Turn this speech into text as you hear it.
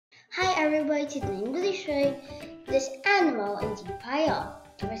Hi everybody, today I'm going to show you this animal in the pile.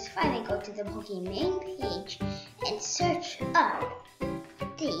 To finally go to the Poki main page and search up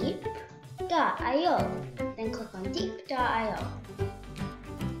deep.io. Then click on deep.io.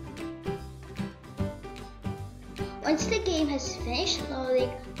 Once the game has finished loading,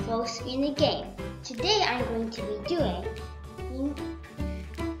 full screen the game. Today I'm going to be doing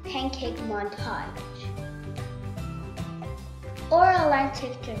Pancake Montage or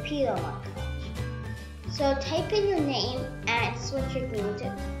Atlantic Torpedo Montage. So type in your name and switch your green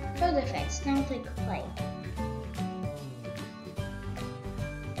to pro defense. Then click play.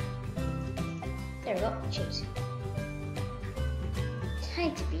 There we go, choose.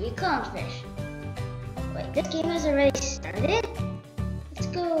 Time to be a clownfish. Wait, this game has already started? Let's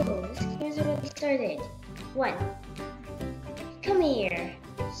go, this game has already started. 1. Come here,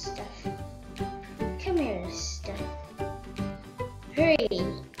 stuff. Come here, stuff. 3.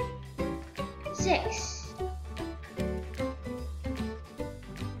 6.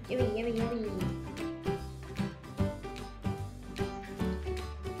 Yummy, yummy, yummy.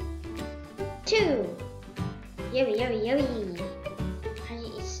 2. Yummy, yummy, yummy. I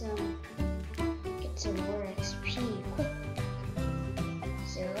need get some more XP quick.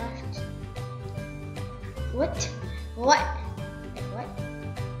 So left. What? What? What?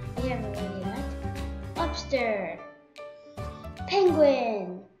 We have already left. Lobster.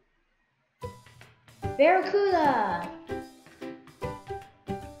 Penguin. Barracuda.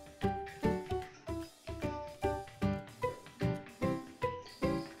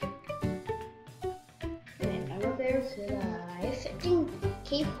 Barracuda. I have 15k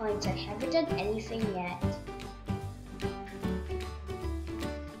points. I haven't done anything yet.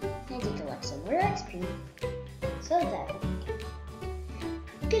 I need to collect some more XP so that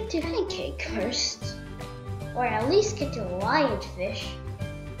I get to Pancake first, or at least get to lionfish.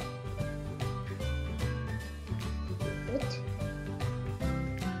 What?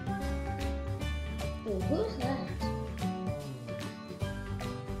 Oh, who's that?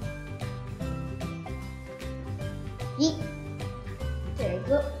 Yeet. There we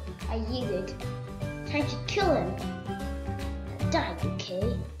go. I yeeted. Time to kill him. Now die, UK.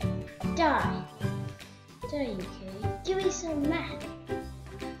 Die. Die, UK. Give me some math.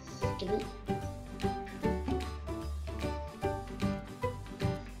 Give me.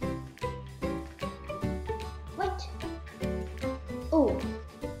 What? Oh.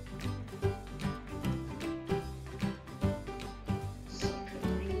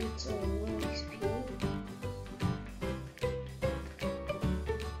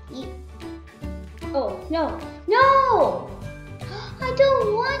 Oh, no, no! I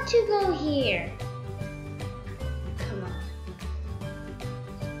don't want to go here. Come on.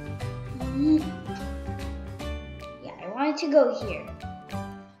 Yeah, I wanted to go here.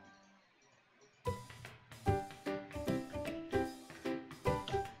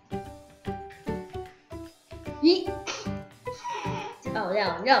 Yeet. Oh,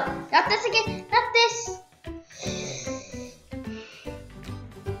 no, no, not this again, not this.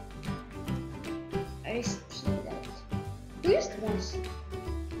 Where's this?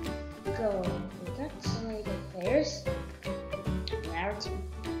 Go. That's like the players. Narrative.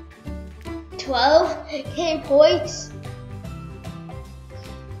 12k points.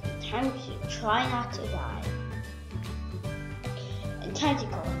 Time to try not to die. And time to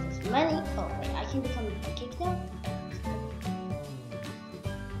collect this money. Oh wait, I can become a pancake now.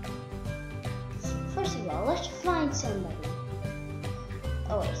 First of all, let's find somebody.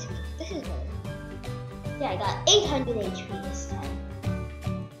 Oh wait, this is better. Yeah, I got 800 HP this time.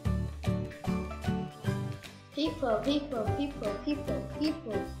 People, people, people, people,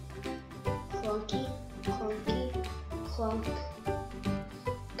 people. Clunky, clunky, clunk.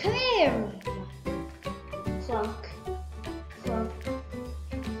 Come here! Clunk, clunk.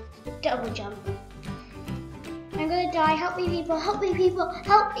 Double jump. I'm gonna die. Help me, people, help me, people,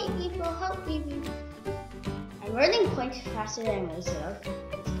 help me, people, help me, people. I'm running points faster than most of them.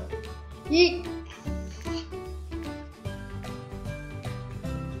 Let's go. Yeet!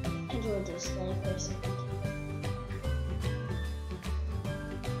 This guy for a second.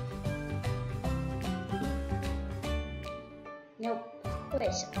 Nope. Wait,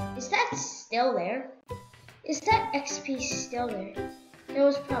 is that still there? Is that XP still there? That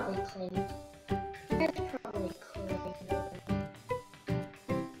was probably claimed. That's probably claimed.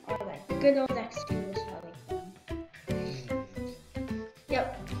 Alright, good old XP was probably claimed.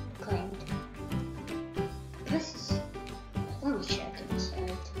 Yep, claimed. Let me check inside.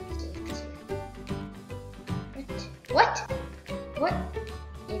 What? What?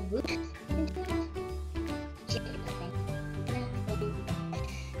 It boost into it? Check it,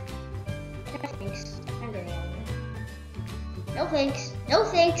 No thanks. No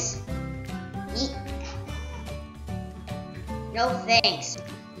thanks. Yeet. No thanks.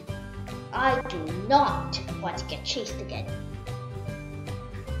 I do not want to get chased again.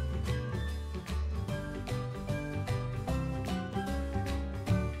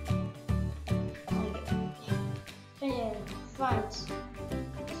 Trying to find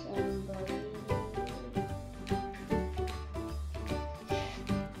somebody.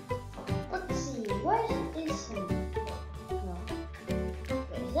 Let's see. Where is some? No.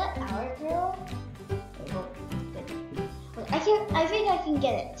 Wait, is that our girl? Wait, oh, good. Wait, I think I can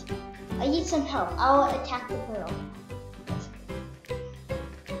get it. I need some help. I'll attack the pearl.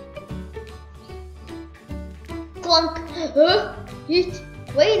 Clunk! Yeet!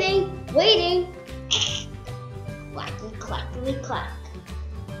 Waiting! Clackety clackety clack.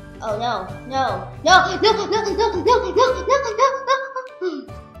 Oh no.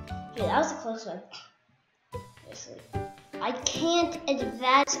 Okay, that was a close one. Seriously. I can't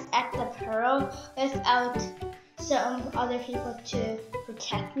advance at the pearl without some other people to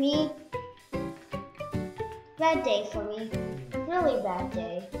protect me. Bad day for me. Really bad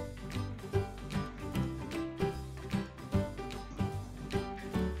day.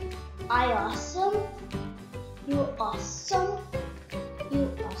 I awesome? You awesome? You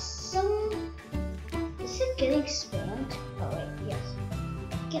awesome? Is it getting spammed? Oh wait, yes.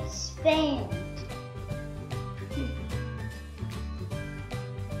 Get spammed.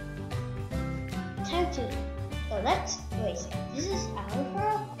 Time to. Oh, let's. Wait a second. This is our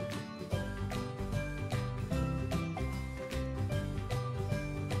pearl?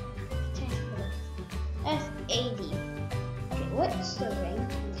 F80. Okay, what's the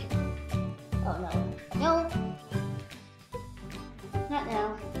rank? Oh no. No! Not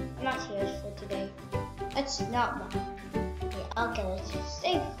now. I'm not serious for today. That's not mine. Okay, I'll get it.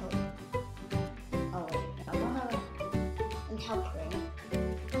 Save for you. Oh wait, I don't have an help ring.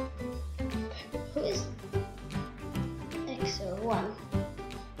 Who is XO1?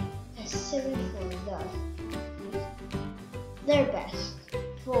 That's 74 love. They're best.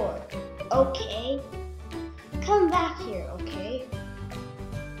 4. Okay. Come back here, okay?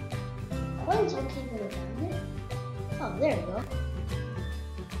 One's okay when I found it. Oh, there we go.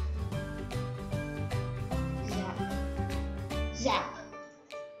 Zap.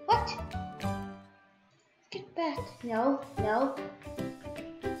 What? Get back. No.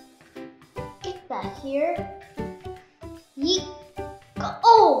 Get back here. Yeet. Go.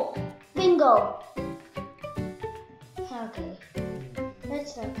 Oh! Bingo! Okay.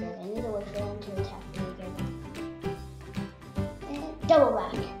 That's not good. I need to wait for them to attack me again. And double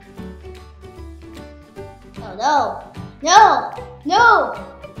back. Oh no!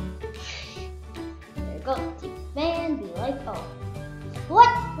 There you go. Man, be like, oh.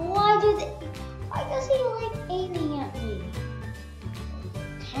 What? Why does he like aiming at me?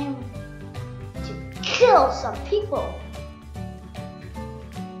 Time to kill some people.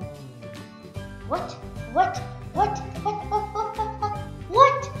 What?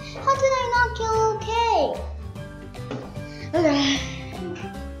 How did I not kill okay? Okay.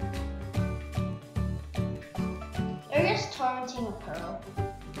 They're just torrenting a pearl.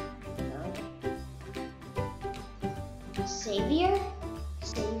 No. Savior?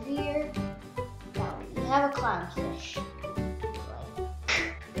 Now we have a clownfish.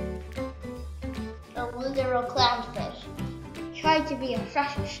 A literal clownfish. Trying to be a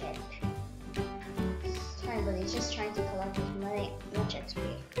fresher shape. But he's just trying to collect as much XP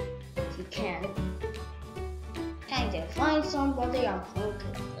if he can. Trying to find somebody on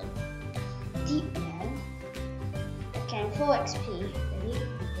Pancake. Deep man. Okay, full XP.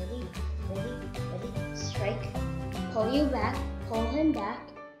 Ready. Strike. Pull you back. Pull him back.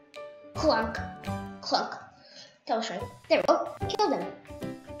 Clunk. Double strike. There we go. Killed him.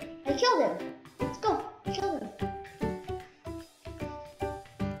 I killed him. Let's go. Kill him.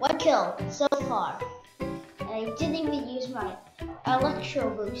 1 kill so far. I didn't even use my electro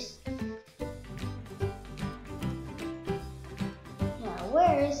boost. Now,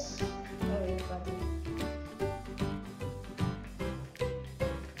 where is everybody?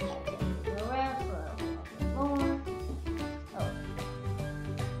 Okay, go around for a little bit more. Oh,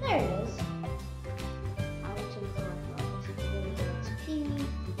 there it is. I took the really good XP.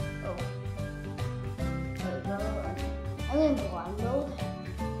 Oh, there we go. I'm in blind mode.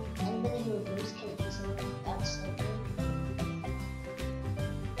 Anybody who boost can easily.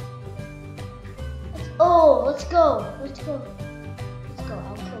 Oh, let's go. I'll kill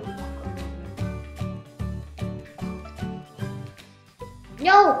you back over here.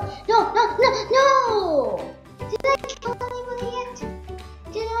 No! Did I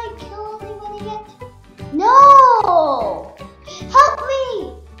kill anybody yet? No!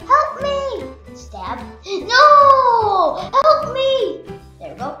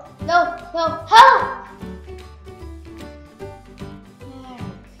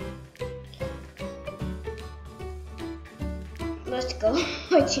 Let's go.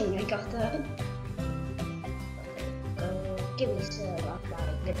 I think I got that. Go. Give me some rock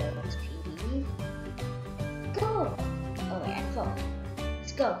bottom. Good speed. Go. Oh wait, I fell.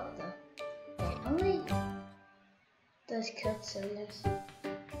 Let's go. Wait, how many? Those killed cylinders.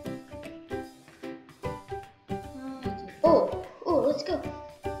 Oh, let's go.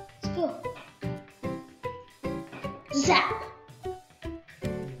 Let's go. Zap.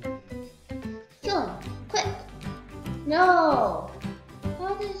 Kill him, quick. No.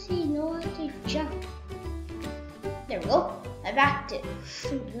 How does he know how to jump? There we go. I backed it.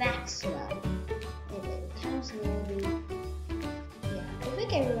 Maximum. If it comes nearly. Yeah, I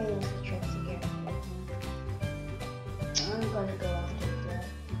think everyone knows the tricks again. I'm gonna go after that.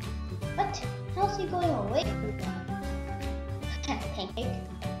 What? How's he going away from that? Pancake.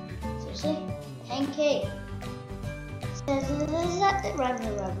 Seriously? Pancake. Run.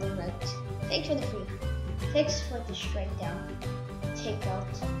 Thanks for the free. Thanks for the strike down. Take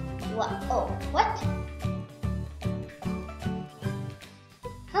out. What? Oh, what?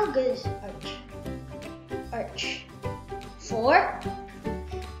 How good is Arch? 4?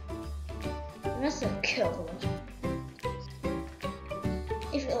 That's a kill.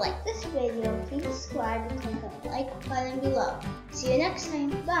 If you like this video, please subscribe and click on the like button below. See you next time.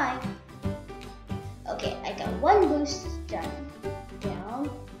 Bye. Okay, I got one boost done. Down.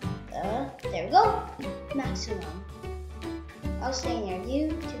 There we go. Maximum. I'll stay near you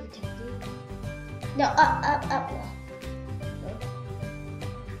to protect you. No, up.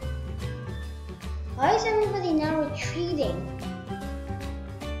 Why is everybody now retreating?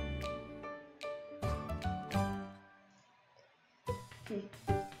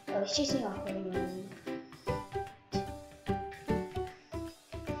 Oh, he's chasing off everyone.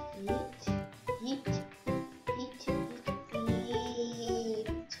 Yeet.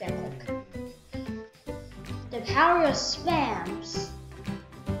 Spam click. The power of spams.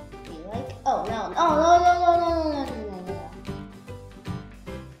 Be like, oh no.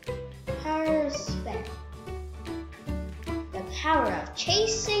 Power of spam. The power of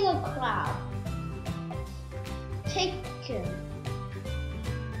chasing a crowd. Taken.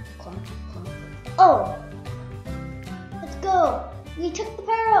 Oh! Let's go! We took the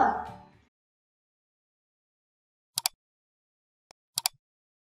power!